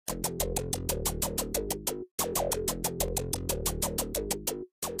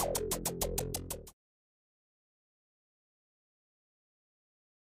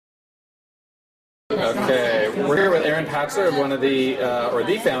Aaron Patzer, one of the, or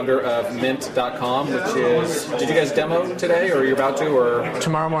the founder of Mint.com, which is, did you guys demo today, or you're about to, or?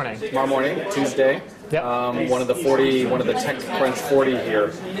 Tomorrow morning. Tomorrow morning, Tuesday. Yep. One of the TechCrunch 40 here.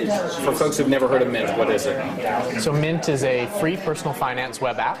 For folks who've never heard of Mint, what is it? So Mint is a free personal finance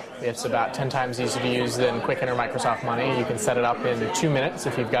web app. It's about 10 times easier to use than Quicken or Microsoft Money. You can set it up in 2 minutes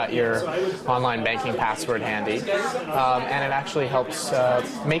if you've got your online banking password handy. And it actually helps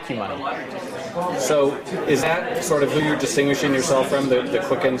make you money. So is that sort of who you're distinguishing yourself from, the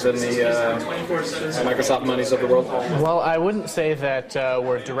Quickens and the Microsoft Monies of the world? Well, I wouldn't say that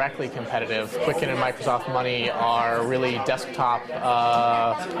we're directly competitive. Quicken and Microsoft Money are really desktop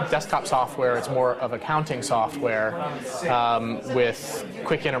software. It's more of accounting software. With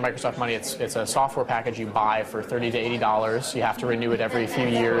Quicken or Microsoft Money, it's a software package you buy for $30 to $80. You have to renew it every few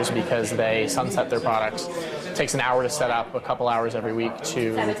years because they sunset their products. It takes an hour to set up, a couple hours every week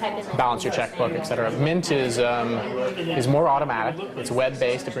to balance your checkbook, etc. Mint is more automatic. It's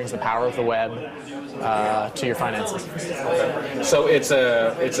web-based. It brings the power of the web to your finances. So it's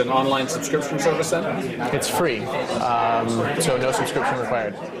an online subscription service then? It's free, so no subscription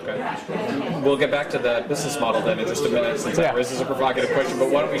required. Okay. We'll get back to the business model then in just a minute, since this is a provocative question, but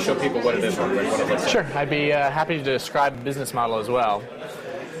why don't we show people what it is real quick, what it looks like? Sure, I'd be happy to describe the business model as well.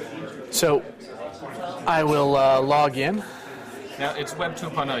 So I will log in. Now, it's Web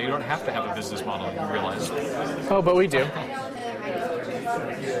 2.0. You don't have to have a business model, you realize. Oh, but we do.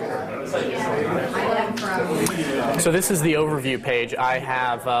 So this is the overview page. I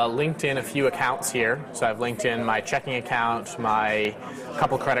have linked in a few accounts here. So I've linked in my checking account, my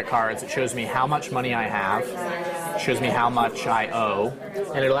couple credit cards. It shows me how much money I have. It shows me how much I owe.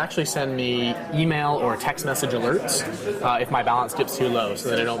 And it'll actually send me email or text message alerts if my balance dips too low so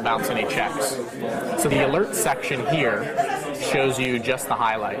that I don't bounce any checks. So the alert section here shows you just the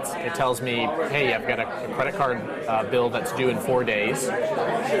highlights. It tells me, hey, I've got a credit card bill that's due in 4 days.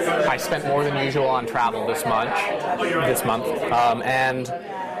 I spent more than usual on travel this month, and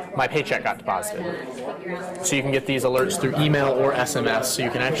my paycheck got deposited. So you can get these alerts through email or SMS, so you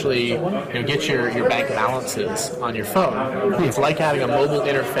can actually get your bank balances on your phone. It's like having a mobile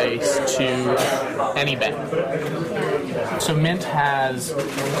interface to any bank. So Mint has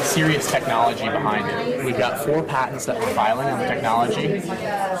serious technology behind it. We've got 4 patents that we're filing on the technology,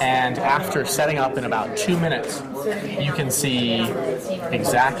 and after setting up in about 2 minutes, you can see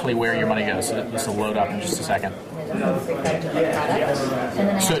exactly where your money goes. So this will load up in just a second.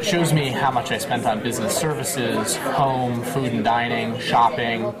 So it shows me how much I spent on business services, home, food and dining,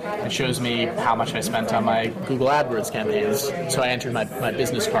 shopping. It shows me how much I spent on my Google AdWords campaigns. So I entered my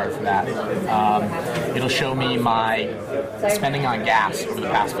business card for that. It'll show me my spending on gas over the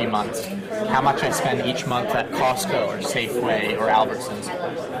past few months, how much I spend each month at Costco or Safeway or Albertsons,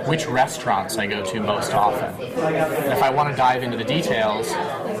 which restaurants I go to most often. And if I want to dive into the details,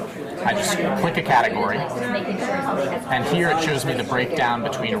 I just click a category, and here it shows me the breakdown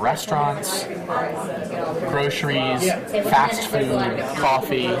between restaurants, groceries, fast food,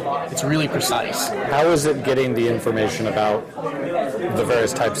 coffee. It's really precise. How is it getting the information about the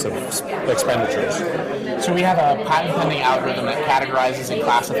various types of expenditures? So we have a patent-pending algorithm that categorizes and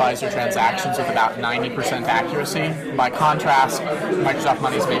classifies your transactions with about 90% accuracy. By contrast, Microsoft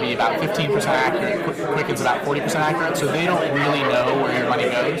Money is maybe about 15% accurate, Quicken's about 40% accurate, so they don't really know where your money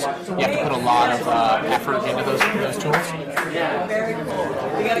goes. You have to put a lot of effort into those tools.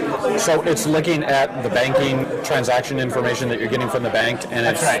 So it's looking at the banking transaction information that you're getting from the bank, and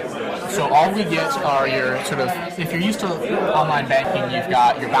That's right. So all we get are your sort of, if you're used to online banking, you've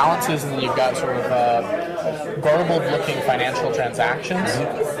got your balances and then you've got sort of garbled-looking financial transactions.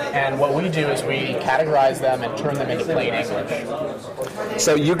 And what we do is we categorize them and turn them into plain English.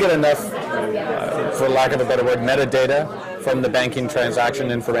 So you get enough, for lack of a better word, metadata from the banking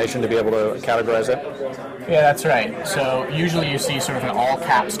transaction information to be able to categorize it? Yeah, that's right. So usually you see sort of an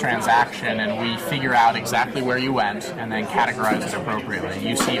all-caps transaction, and we figure out exactly where you went and then categorize it appropriately.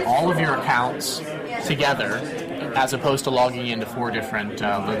 You see all of your accounts together as opposed to logging into 4 different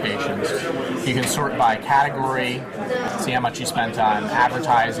locations. You can sort by category, see how much you spent on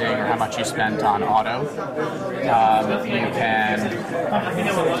advertising or how much you spent on auto. You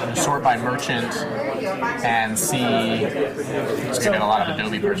can sort by merchant and see, just got a lot of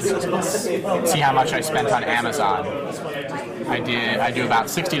Adobe purchases, see how much I spent on Amazon. I do about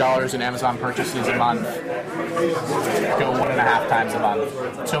 $60 in Amazon purchases a month, go 1.5 times a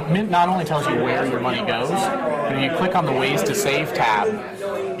month. So Mint not only tells you where your money goes, but if you click on the Ways to Save tab,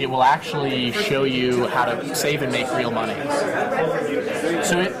 it will actually show you how to save and make real money.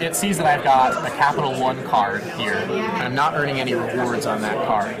 So it sees that I've got a Capital One card here, and I'm not earning any rewards on that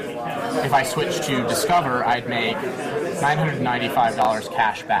card. If I switch to Discover, I'd make $995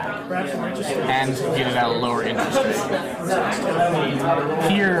 cash back and get it at a lower interest rate.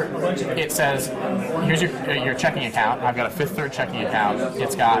 Here it says, here's your checking account. I've got a Fifth Third checking account.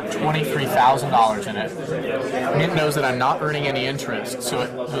 It's got $23,000 in it. Mint knows that I'm not earning any interest, so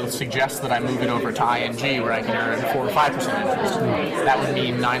it will suggest that I move it over to ING where I can earn 4 or 5% interest. That would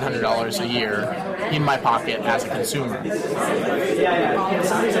mean $900 a year in my pocket as a consumer. If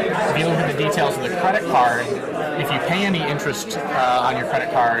you look at the details of the credit card, if you pay any interest on your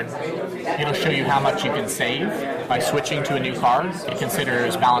credit card, it'll show you how much you can save by switching to a new card. It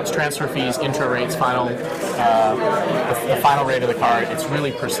considers balance transfer fees, intro rates, the final rate of the card. It's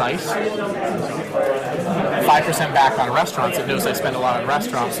really precise. 5% back on restaurants. It knows I spend a lot on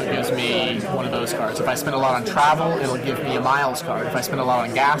restaurants, so it gives me one of those cards. If I spend a lot on travel, it'll give me a miles card. If I spend a lot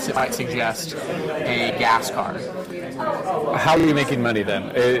on gas, it might suggest a gas card. How are you making money then?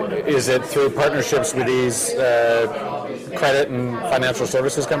 Is it through partnerships with these credit and financial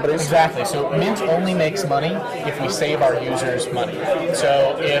services companies? Exactly. So Mint only makes money if we save our users money.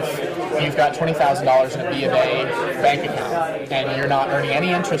 So if you've got $20,000 in a B of A bank account and you're not earning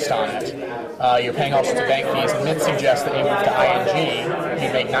any interest on it, you're paying all sorts of bank fees, and Mint suggests that you move to ING,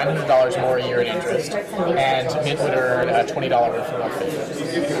 you'd make $900 more a year in interest, and Mint would earn a $20 referral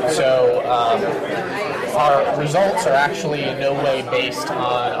fee. So our results are actually in no way based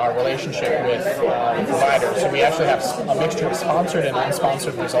on our relationship with providers. So we actually have a mixture of sponsored and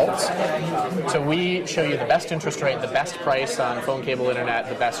unsponsored results. So we show you the best interest rate, the best price on phone, cable, internet,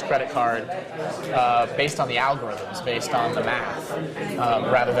 the best credit card, based on the algorithms, based on the math,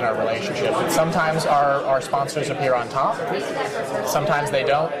 rather than our relationship. And sometimes our sponsors appear on top, sometimes they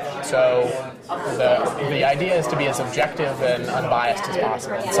don't. So the idea is to be as objective and unbiased as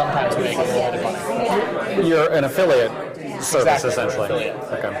possible. And sometimes we make a little bit of money. You're an affiliate service, Exactly, essentially. affiliate.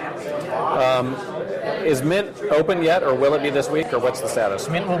 Okay. Is Mint open yet, or will it be this week, or what's the status?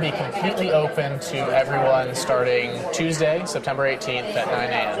 Mint will be completely open to everyone starting Tuesday, September 18th at 9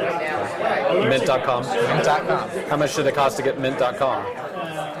 a.m. Mint.com? Mint.com. How much did it cost to get Mint.com?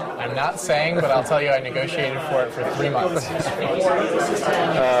 I'm not saying, but I'll tell you I negotiated for it for 3 months.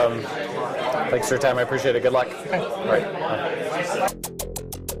 Thanks for your time. I appreciate it. Good luck. Okay. All right.